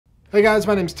Hey guys,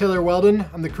 my name's Taylor Welden.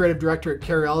 I'm the creative director at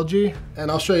Carryology, and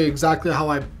I'll show you exactly how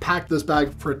I packed this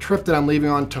bag for a trip that I'm leaving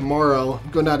on tomorrow.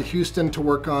 I'm going down to Houston to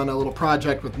work on a little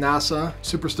project with NASA.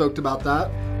 Super stoked about that.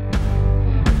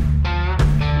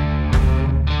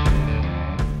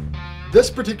 This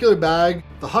particular bag,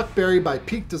 the Huckberry by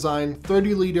Peak Design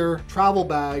 30-liter travel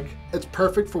bag, it's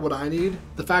perfect for what I need.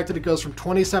 The fact that it goes from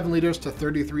 27 liters to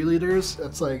 33 liters,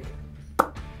 it's like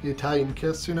the Italian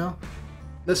kiss, you know?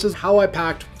 This is how I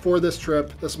packed for this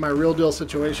trip. This is my real deal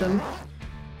situation.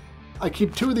 I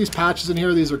keep 2 of these patches in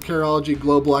here. These are Carryology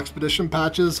Global Expedition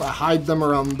patches. I hide them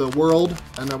around the world,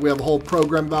 and we have a whole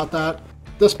program about that.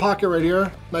 This pocket right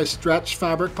here, nice stretch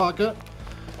fabric pocket.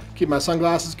 Keep my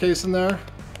sunglasses case in there.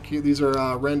 These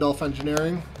are Randolph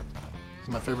Engineering. These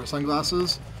are my favorite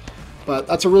sunglasses. But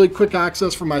that's a really quick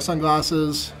access for my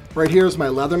sunglasses. Right here is my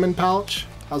Leatherman pouch.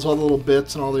 Has all the little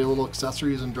bits and all the little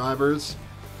accessories and drivers.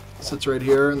 Sits right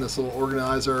here in this little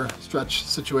organizer stretch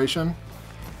situation.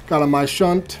 Got a my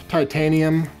shunt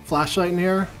titanium flashlight in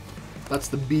here. That's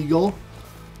the Beagle.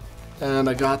 And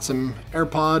I got some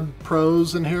AirPod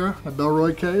Pros in here, a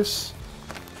Bellroy case.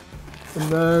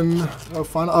 And then,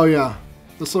 oh yeah,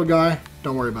 this little guy.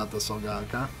 Don't worry about this little guy,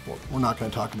 okay? We're not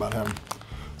gonna talk about him.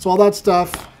 So all that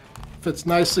stuff fits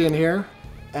nicely in here,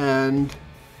 and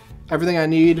everything I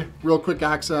need, real quick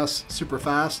access, super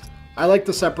fast. I like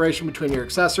the separation between your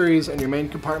accessories and your main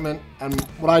compartment, and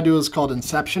what I do is called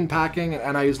inception packing,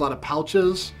 and I use a lot of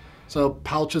pouches. So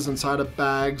pouches inside of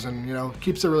bags, and you know,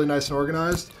 keeps it really nice and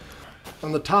organized.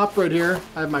 On the top right here,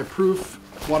 I have my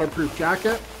waterproof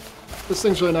jacket. This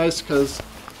thing's really nice because,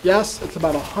 yes, it's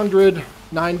about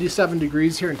 197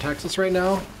 degrees here in Texas right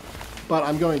now, but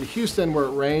I'm going to Houston where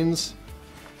it rains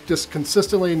just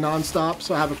consistently nonstop.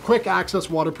 So I have a quick access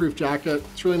waterproof jacket.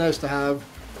 It's really nice to have.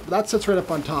 That sits right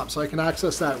up on top, so I can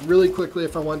access that really quickly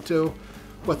if I want to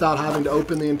without having to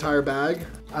open the entire bag.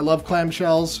 I love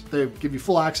clamshells. They give you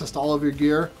full access to all of your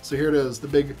gear. So here it is, the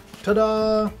big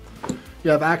ta-da! You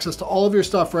have access to all of your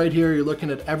stuff right here. You're looking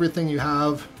at everything you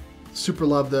have. Super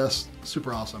love this,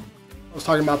 super awesome. I was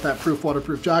talking about that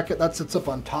waterproof jacket. That sits up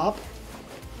on top.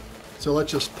 So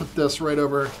let's just put this right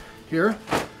over here.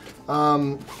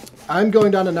 I'm going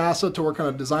down to NASA to work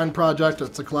on a design project.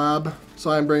 It's a collab.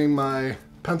 So I'm bringing my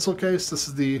pencil case. This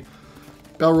is the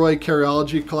Bellroy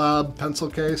Carryology collab pencil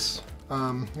case.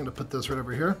 I'm gonna put this right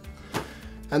over here.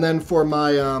 And then for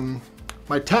my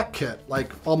my tech kit,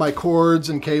 like all my cords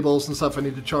and cables and stuff I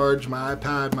need to charge, my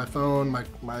iPad, my phone,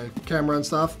 my camera and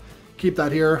stuff, keep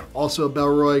that here. Also a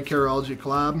Bellroy Carryology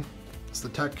collab. It's the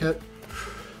tech kit.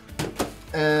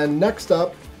 And next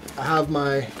up, I have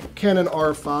my Canon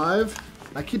R5.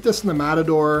 I keep this in the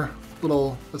Matador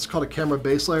little, it's called a camera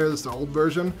base layer. This is the old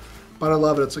version, but I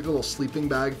love it. It's like a little sleeping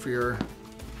bag for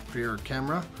your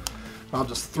camera. I'll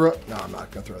just throw it. No, I'm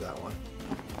not gonna throw that one.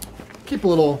 Keep a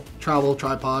little travel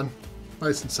tripod,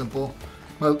 nice and simple.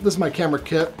 This is my camera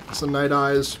kit. It's a Night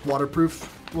Eyes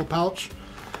waterproof little pouch.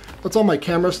 That's all my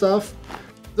camera stuff.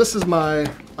 This is my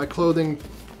clothing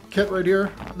kit right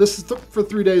here. This is for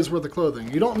 3 days worth of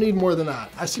clothing. You don't need more than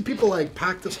that. I see people like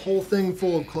pack this whole thing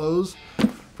full of clothes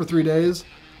for 3 days.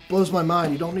 Blows my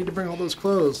mind. You don't need to bring all those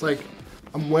clothes. Like,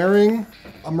 I'm wearing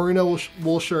a merino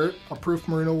wool shirt, a proof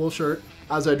merino wool shirt,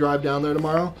 as I drive down there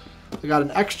tomorrow. I got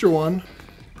an extra one,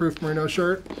 proof merino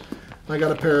shirt, and I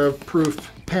got a pair of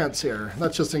proof pants here.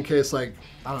 That's just in case, like,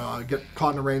 I don't know, I get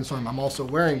caught in a rainstorm. I'm also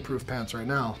wearing proof pants right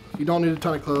now. You don't need a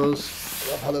ton of clothes.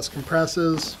 I love how this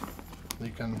compresses.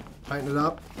 You can tighten it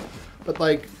up. But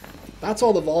like, that's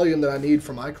all the volume that I need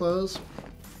for my clothes.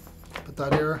 Put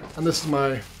that here. And this is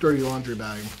my dirty laundry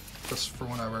bag, just for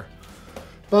whenever.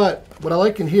 But what I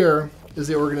like in here is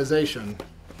the organization.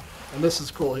 And this is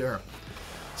cool here.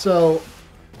 So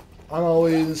I'm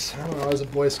always, I don't know, I was a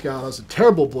Boy Scout. I was a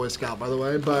terrible Boy Scout, by the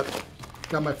way, but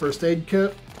got my first aid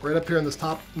kit right up here in this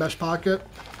top mesh pocket.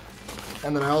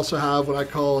 And then I also have what I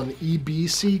call an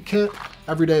EBC kit,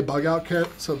 everyday bug out kit.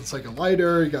 So it's like a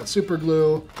lighter, you got super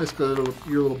glue, basically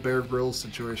your little Bear Grylls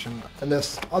situation. And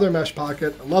this other mesh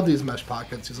pocket, I love these mesh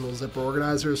pockets, these little zipper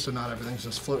organizers, so not everything's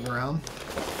just floating around.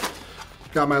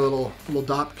 Got my little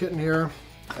dot kit in here,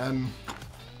 and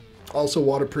also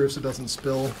waterproof so it doesn't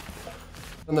spill.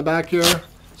 In the back here,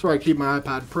 that's where I keep my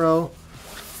iPad Pro.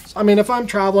 So, I mean, if I'm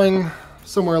traveling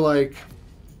somewhere like,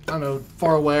 I don't know,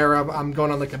 far away, or I'm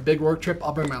going on like a big work trip,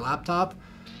 I'll bring my laptop.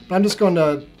 But I'm just going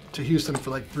to Houston for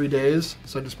like 3 days,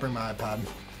 so I just bring my iPad.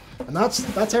 And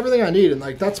that's everything I need, and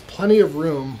like that's plenty of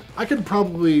room. I could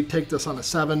probably take this on a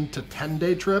 7 to 10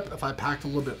 day trip if I packed a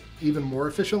little bit even more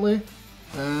efficiently.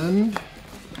 And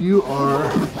you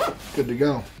are good to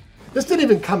go. This didn't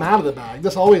even come out of the bag.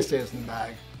 This always stays in the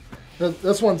bag.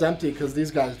 This one's empty because these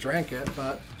guys drank it,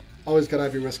 but always gotta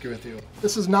have your whiskey with you.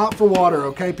 This is not for water,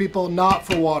 okay, people? Not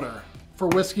for water. For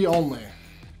whiskey only.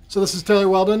 So this is Taylor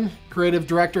Welden, Creative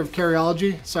Director of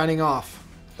Carryology, signing off.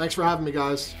 Thanks for having me,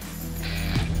 guys.